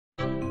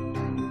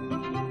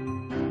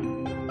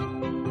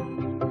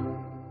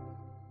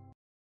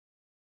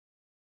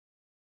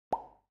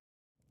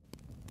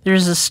There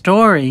is a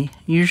story,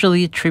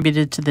 usually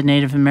attributed to the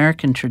Native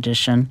American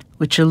tradition,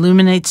 which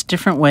illuminates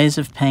different ways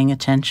of paying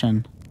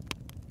attention.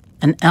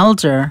 An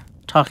elder,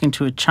 talking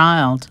to a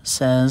child,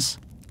 says,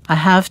 "I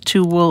have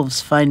two wolves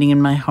fighting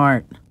in my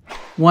heart.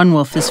 One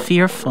wolf is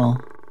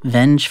fearful,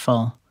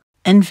 vengeful,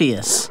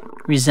 envious,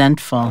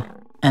 resentful,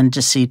 and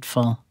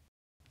deceitful.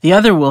 The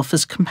other wolf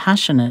is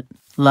compassionate,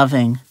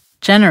 loving,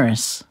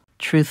 generous,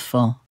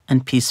 truthful,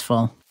 and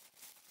peaceful."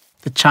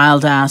 The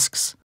child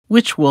asks,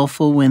 "Which wolf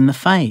will win the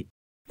fight?"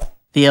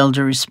 The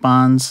elder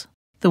responds,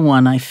 "The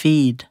one I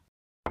feed."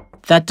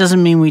 That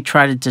doesn't mean we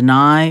try to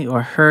deny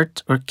or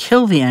hurt or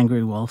kill the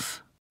angry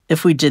wolf.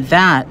 If we did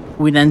that,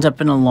 we'd end up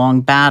in a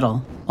long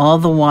battle, all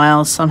the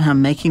while somehow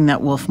making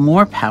that wolf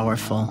more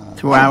powerful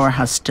through our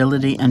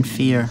hostility and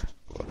fear.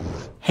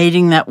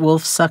 Hating that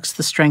wolf sucks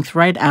the strength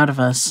right out of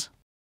us.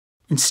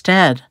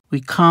 Instead, we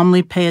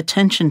calmly pay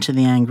attention to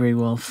the angry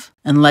wolf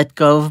and let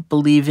go of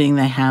believing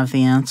they have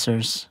the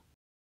answers.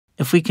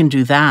 If we can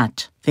do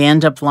that, they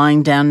end up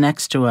lying down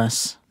next to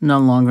us, no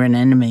longer an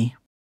enemy.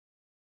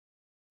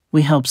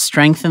 We help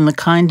strengthen the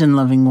kind and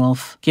loving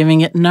wolf, giving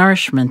it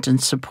nourishment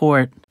and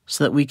support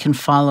so that we can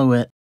follow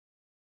it.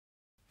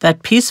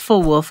 That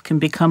peaceful wolf can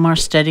become our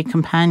steady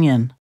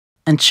companion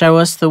and show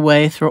us the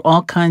way through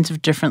all kinds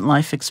of different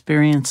life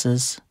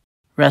experiences.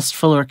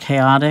 Restful or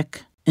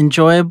chaotic,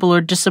 enjoyable or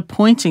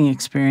disappointing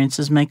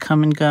experiences may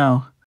come and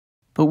go,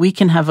 but we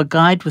can have a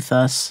guide with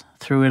us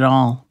through it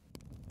all.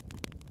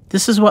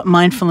 This is what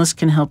mindfulness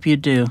can help you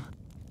do.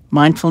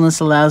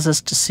 Mindfulness allows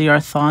us to see our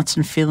thoughts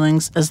and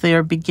feelings as they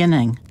are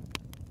beginning.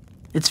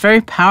 It's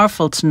very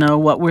powerful to know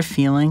what we're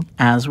feeling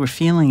as we're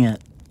feeling it,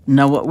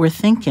 know what we're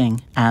thinking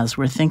as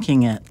we're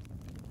thinking it.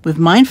 With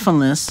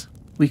mindfulness,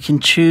 we can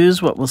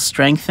choose what will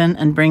strengthen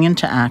and bring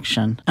into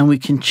action, and we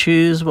can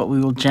choose what we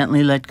will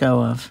gently let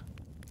go of.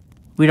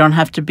 We don't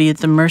have to be at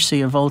the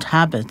mercy of old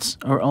habits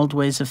or old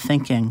ways of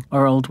thinking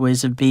or old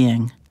ways of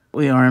being.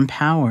 We are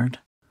empowered.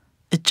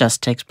 It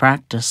just takes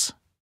practice.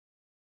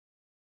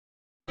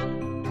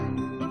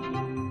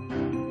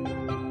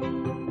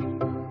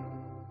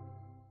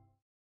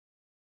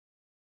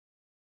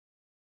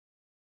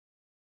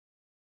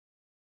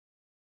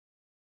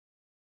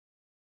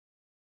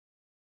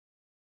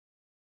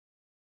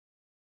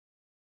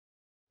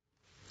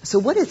 So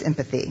what is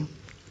empathy,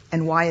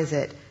 and why is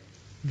it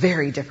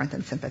very different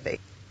than sympathy?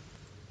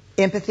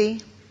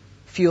 Empathy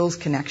fuels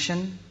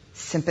connection.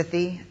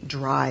 Sympathy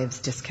drives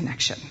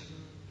disconnection.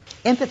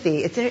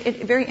 Empathy, it's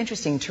very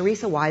interesting.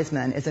 Teresa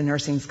Wiseman is a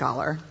nursing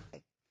scholar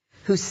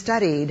who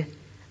studied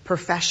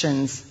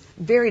professions,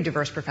 very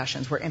diverse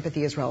professions where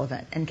empathy is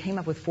relevant, and came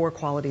up with 4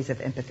 qualities of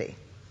empathy.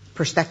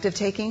 Perspective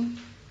taking,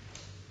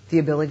 the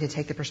ability to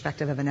take the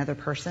perspective of another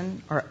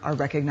person or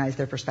recognize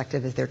their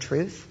perspective as their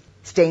truth.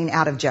 Staying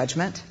out of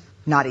judgment,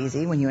 not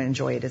easy when you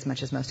enjoy it as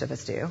much as most of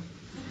us do.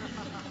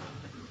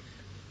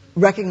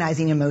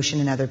 Recognizing emotion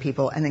in other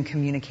people and then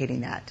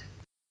communicating that.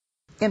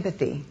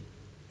 Empathy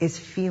is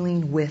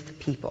feeling with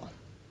people.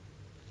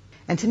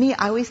 And to me,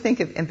 I always think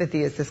of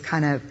empathy as this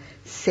kind of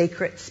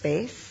sacred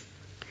space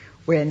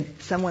when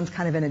someone's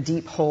kind of in a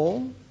deep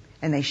hole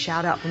and they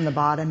shout out from the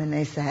bottom and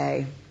they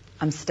say,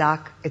 "I'm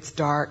stuck, it's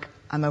dark,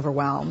 I'm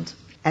overwhelmed."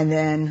 And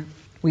then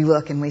we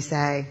look and we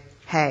say,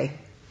 "Hey,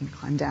 you can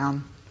climb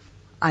down.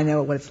 I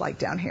know what it's like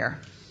down here,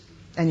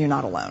 and you're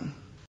not alone."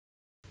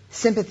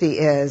 Sympathy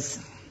is,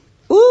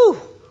 "Ooh,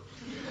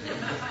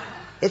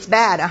 it's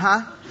bad,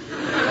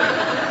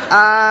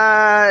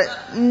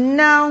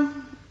 no.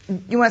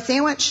 You want a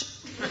sandwich?"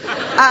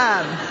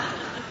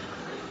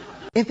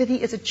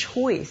 Empathy is a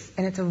choice,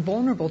 and it's a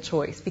vulnerable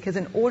choice, because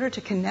in order to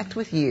connect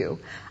with you,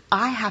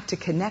 I have to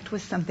connect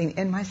with something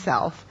in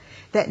myself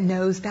that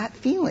knows that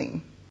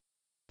feeling.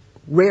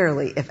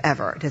 Rarely, if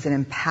ever, does an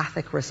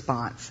empathic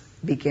response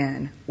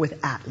begin with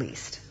 "at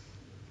least."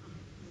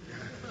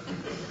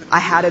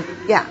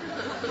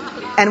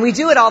 And we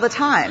do it all the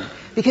time.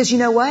 Because you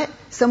know what?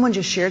 Someone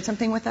just shared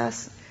something with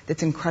us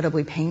that's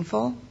incredibly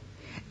painful,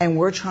 and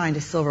we're trying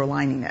to silver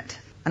lining it.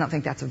 I don't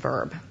think that's a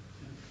verb,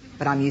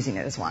 but I'm using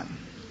it as one.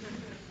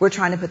 We're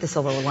trying to put the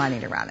silver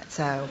lining around it.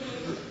 So,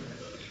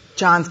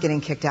 John's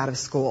getting kicked out of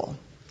school.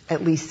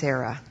 At least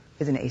Sarah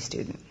is an A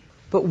student.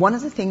 But one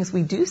of the things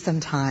we do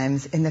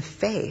sometimes in the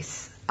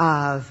face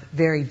of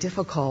very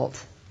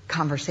difficult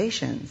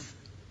conversations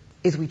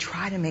is we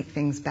try to make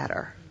things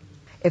better.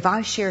 If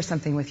I share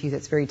something with you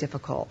that's very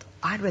difficult,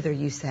 I'd rather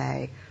you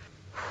say,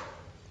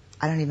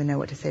 "I don't even know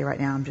what to say right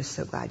now. I'm just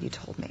so glad you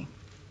told me."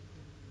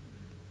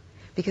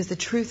 Because the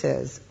truth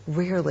is,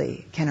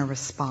 rarely can a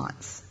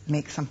response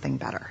make something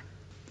better.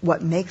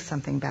 What makes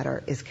something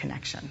better is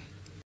connection.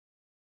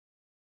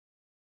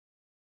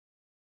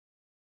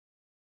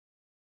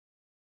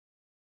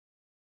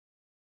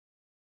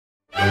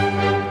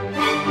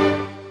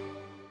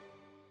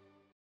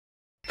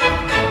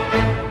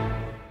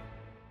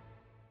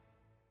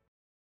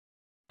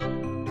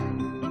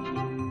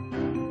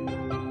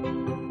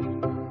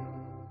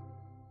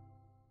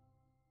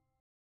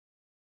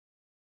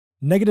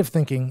 Negative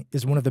thinking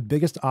is one of the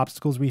biggest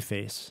obstacles we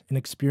face in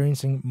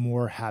experiencing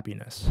more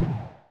happiness.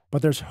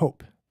 But there's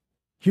hope.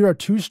 Here are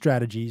 2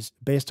 strategies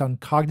based on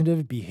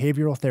cognitive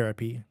behavioral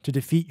therapy to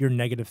defeat your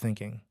negative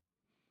thinking.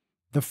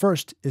 The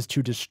first is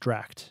to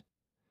distract.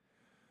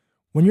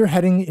 When you're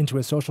heading into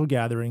a social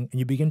gathering and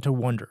you begin to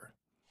wonder,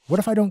 what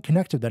if I don't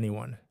connect with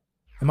anyone?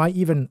 Am I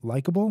even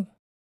likable?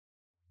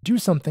 Do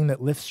something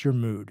that lifts your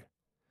mood.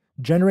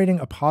 Generating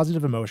a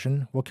positive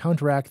emotion will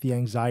counteract the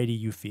anxiety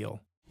you feel.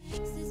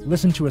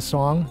 Listen to a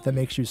song that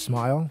makes you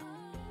smile,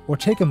 or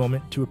take a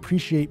moment to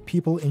appreciate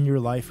people in your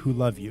life who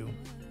love you.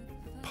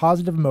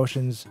 Positive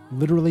emotions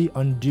literally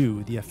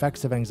undo the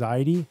effects of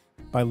anxiety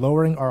by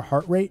lowering our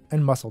heart rate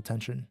and muscle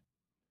tension.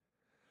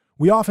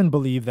 We often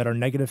believe that our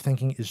negative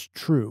thinking is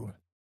true,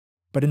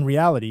 but in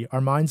reality, our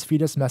minds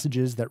feed us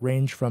messages that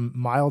range from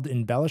mild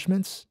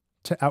embellishments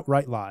to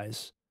outright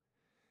lies.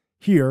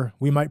 Here,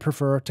 we might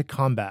prefer to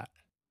combat.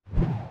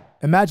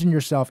 Imagine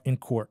yourself in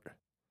court.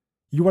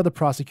 You are the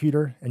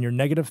prosecutor, and your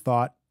negative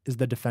thought is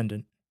the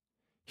defendant.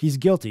 He's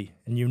guilty,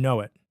 and you know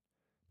it,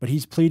 but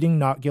he's pleading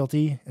not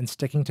guilty and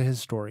sticking to his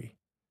story.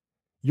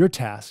 Your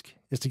task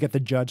is to get the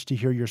judge to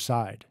hear your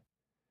side.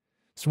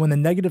 So when the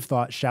negative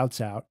thought shouts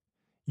out,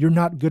 "You're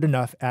not good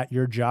enough at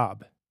your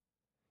job,"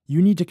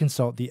 you need to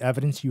consult the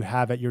evidence you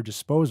have at your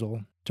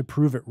disposal to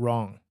prove it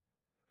wrong.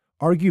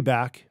 Argue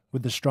back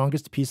with the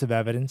strongest piece of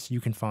evidence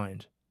you can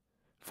find.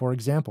 For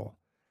example,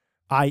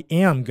 I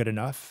am good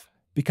enough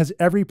because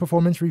every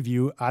performance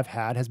review I've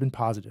had has been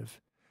positive.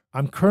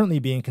 I'm currently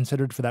being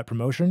considered for that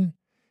promotion,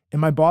 and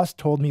my boss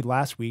told me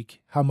last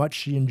week how much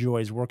she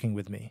enjoys working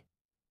with me.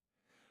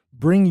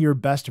 Bring your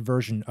best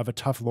version of a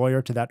tough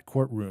lawyer to that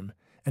courtroom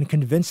and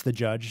convince the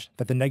judge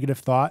that the negative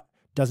thought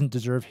doesn't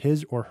deserve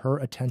his or her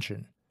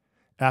attention.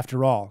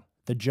 After all,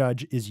 the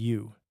judge is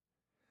you.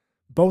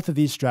 Both of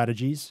these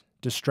strategies,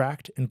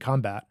 distract and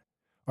combat,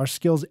 are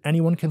skills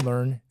anyone can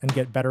learn and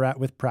get better at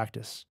with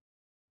practice.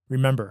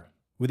 Remember,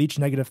 with each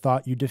negative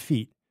thought you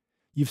defeat,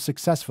 you've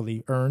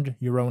successfully earned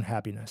your own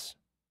happiness.